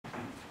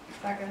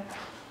Is that good?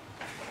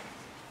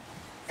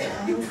 So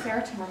my name is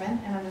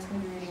Timmerman, and I'm just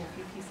going to be reading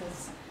a few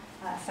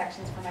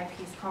sections from my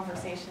piece,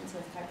 Conversations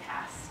with My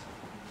Past.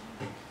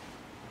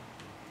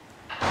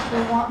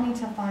 They want me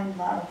to find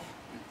love.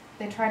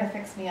 They try to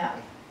fix me up.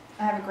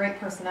 I have a great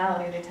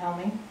personality, they tell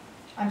me.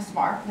 I'm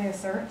smart, they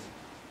assert.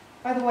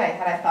 By the way,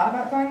 had I thought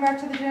about going back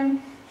to the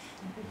gym?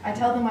 I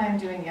tell them I am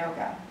doing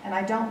yoga, and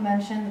I don't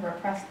mention the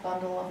repressed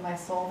bundle of my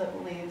soul that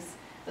believes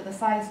that the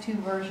size 2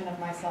 version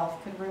of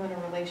myself could ruin a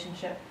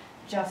relationship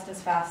just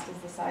as fast as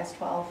the size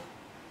 12.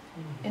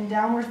 In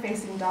Downward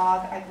Facing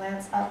Dog, I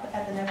glance up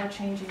at the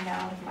never-changing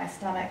mound of my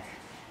stomach,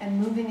 and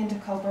moving into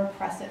Cobra,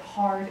 press it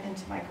hard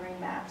into my green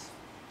mat,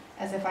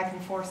 as if I can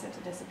force it to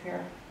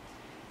disappear,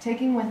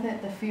 taking with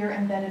it the fear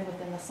embedded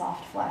within the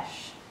soft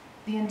flesh,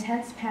 the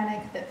intense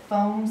panic that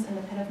foams in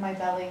the pit of my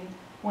belly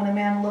when a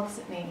man looks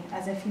at me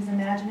as if he's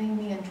imagining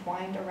me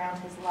entwined around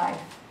his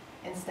life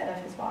instead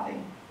of his body.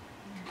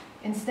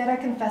 Instead, I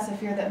confess a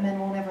fear that men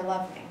will never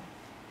love me,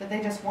 that they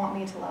just want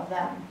me to love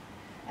them.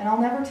 And I'll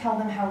never tell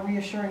them how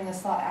reassuring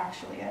this thought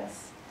actually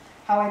is,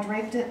 how I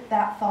draped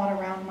that thought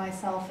around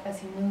myself as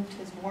he moved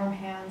his warm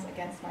hands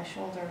against my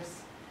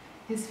shoulders,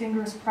 his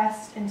fingers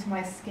pressed into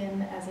my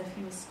skin as if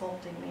he was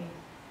sculpting me,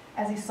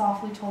 as he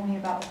softly told me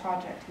about the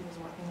project he was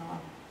working on.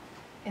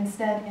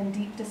 Instead, in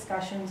deep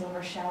discussions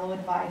over shallow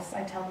advice,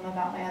 I tell them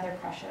about my other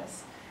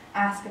crushes,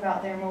 ask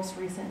about their most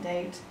recent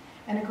date,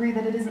 and agree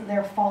that it isn't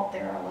their fault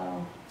they're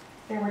alone.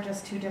 They were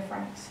just too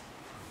different.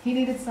 He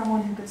needed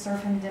someone who could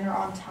serve him dinner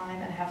on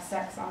time and have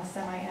sex on a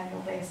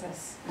semi-annual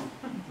basis.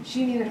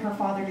 She needed her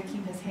father to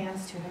keep his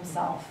hands to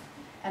himself,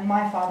 and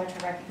my father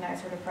to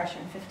recognize her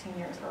depression 15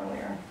 years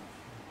earlier.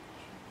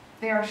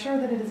 They are sure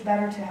that it is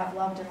better to have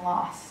loved and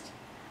lost.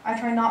 I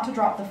try not to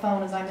drop the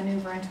phone as I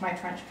maneuver into my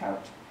trench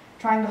coat,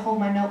 trying to hold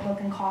my notebook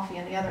and coffee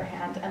in the other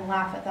hand and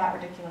laugh at that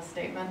ridiculous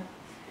statement.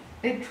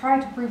 They try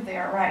to prove they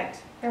are right.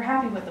 They're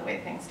happy with the way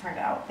things turned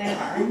out. They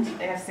learned,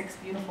 they have 6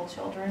 beautiful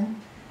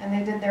children, and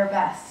they did their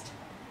best.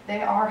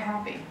 They are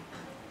happy.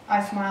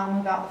 I smile,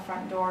 move out the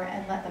front door,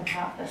 and let them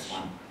have this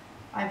one.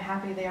 I'm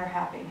happy they are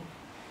happy.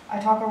 I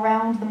talk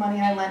around the money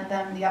I lent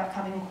them, the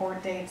upcoming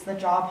court dates, the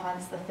job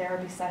hunts, the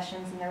therapy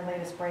sessions, and their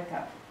latest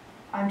breakup.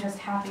 I'm just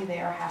happy they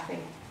are happy.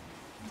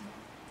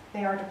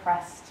 They are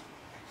depressed.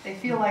 They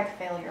feel like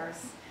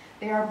failures.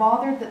 They are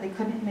bothered that they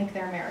couldn't make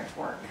their marriage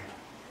work.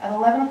 At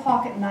 11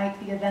 o'clock at night,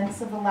 the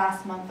events of the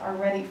last month are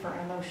ready for an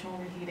emotional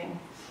reheating.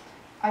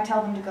 I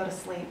tell them to go to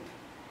sleep.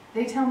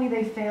 They tell me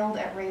they failed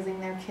at raising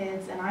their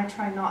kids, and I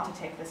try not to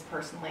take this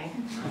personally,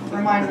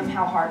 remind them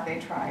how hard they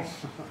try.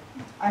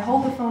 I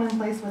hold the phone in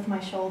place with my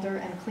shoulder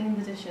and clean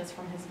the dishes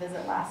from his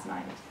visit last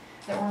night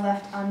that were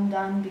left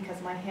undone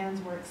because my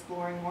hands were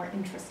exploring more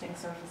interesting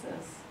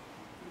surfaces.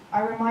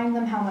 I remind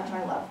them how much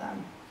I love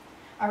them.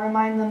 I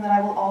remind them that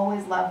I will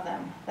always love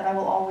them, that I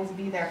will always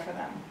be there for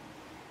them.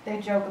 They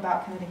joke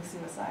about committing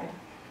suicide.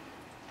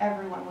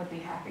 Everyone would be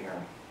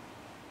happier.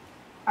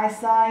 I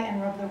sigh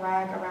and rub the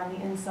rag around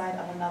the inside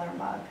of another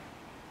mug.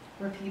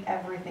 Repeat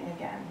everything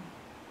again.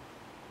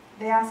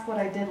 They ask what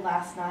I did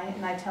last night,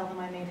 and I tell them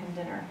I made him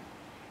dinner.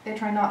 They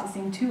try not to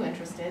seem too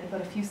interested, but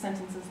a few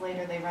sentences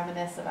later they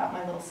reminisce about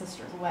my little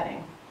sister's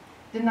wedding.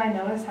 Didn't I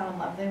notice how in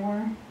love they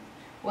were?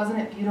 Wasn't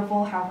it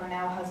beautiful how her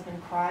now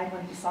husband cried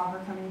when he saw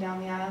her coming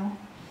down the aisle?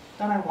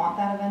 Don't I want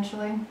that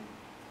eventually?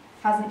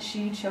 Hasn't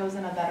she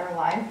chosen a better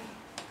life?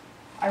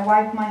 I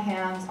wipe my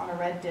hands on a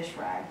red dish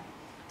rag,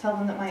 tell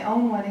them that my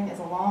own wedding is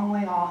a long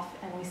way off,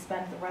 and we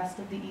spent the rest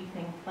of the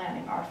evening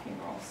planning our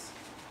funerals.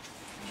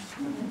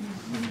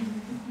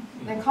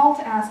 They call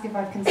to ask if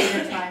I've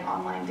considered trying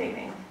online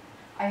dating.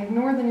 I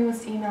ignore the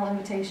newest email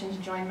invitation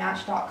to join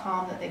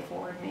Match.com that they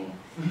forward me.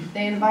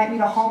 They invite me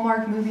to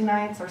Hallmark movie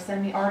nights or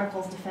send me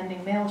articles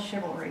defending male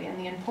chivalry and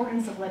the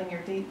importance of letting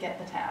your date get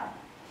the tab.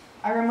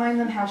 I remind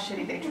them how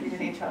shitty they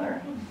treated each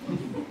other.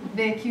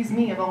 They accuse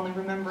me of only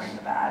remembering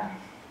the bad.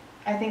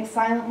 I think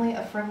silently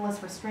of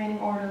frivolous restraining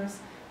orders,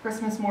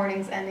 Christmas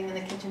mornings ending in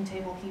the kitchen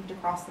table heaped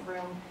across the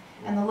room,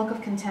 and the look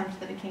of contempt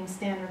that became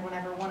standard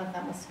whenever one of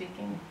them was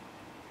speaking.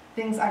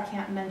 Things I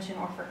can't mention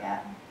or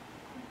forget.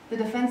 The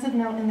defensive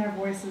note in their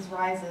voices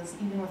rises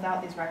even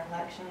without these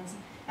recollections,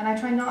 and I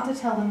try not to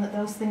tell them that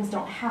those things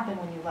don't happen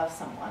when you love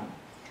someone,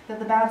 that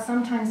the bad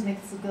sometimes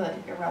makes the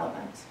good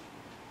irrelevant.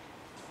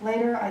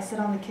 Later, I sit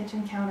on the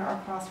kitchen counter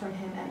across from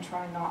him and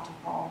try not to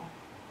fall.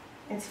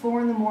 It's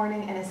 4 a.m,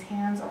 and his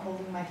hands are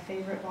holding my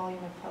favorite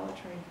volume of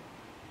poetry.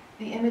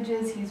 The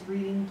images he's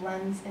reading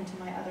blends into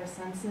my other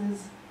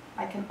senses.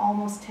 I can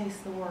almost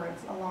taste the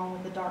words, along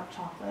with the dark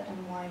chocolate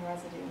and wine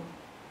residue.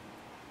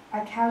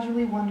 I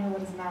casually wonder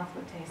what his mouth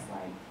would taste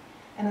like,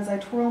 and as I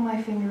twirl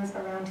my fingers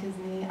around his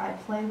knee, I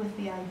play with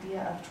the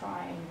idea of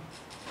trying.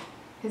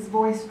 His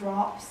voice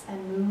drops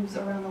and moves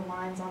around the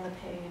lines on the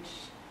page.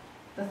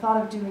 The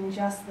thought of doing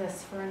just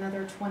this for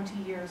another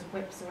 20 years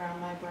whips around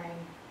my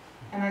brain,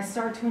 and I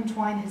start to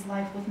entwine his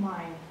life with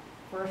mine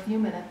for a few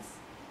minutes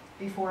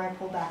before I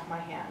pull back my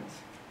hand.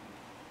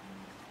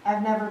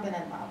 I've never been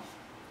in love.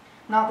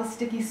 Not the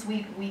sticky,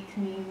 sweet, weak,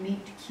 mean,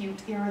 neat,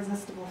 cute,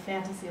 irresistible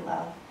fantasy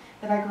love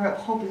that I grew up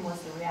hoping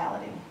was the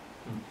reality.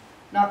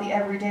 Not the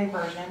everyday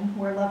version,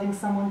 where loving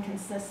someone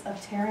consists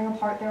of tearing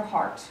apart their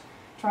heart,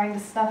 trying to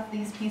stuff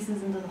these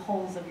pieces into the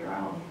holes of your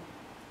own.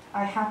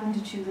 I happen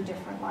to choose a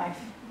different life.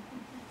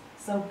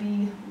 So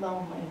be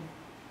lonely.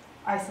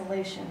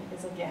 Isolation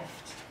is a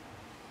gift.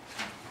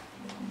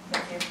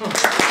 Thank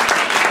you.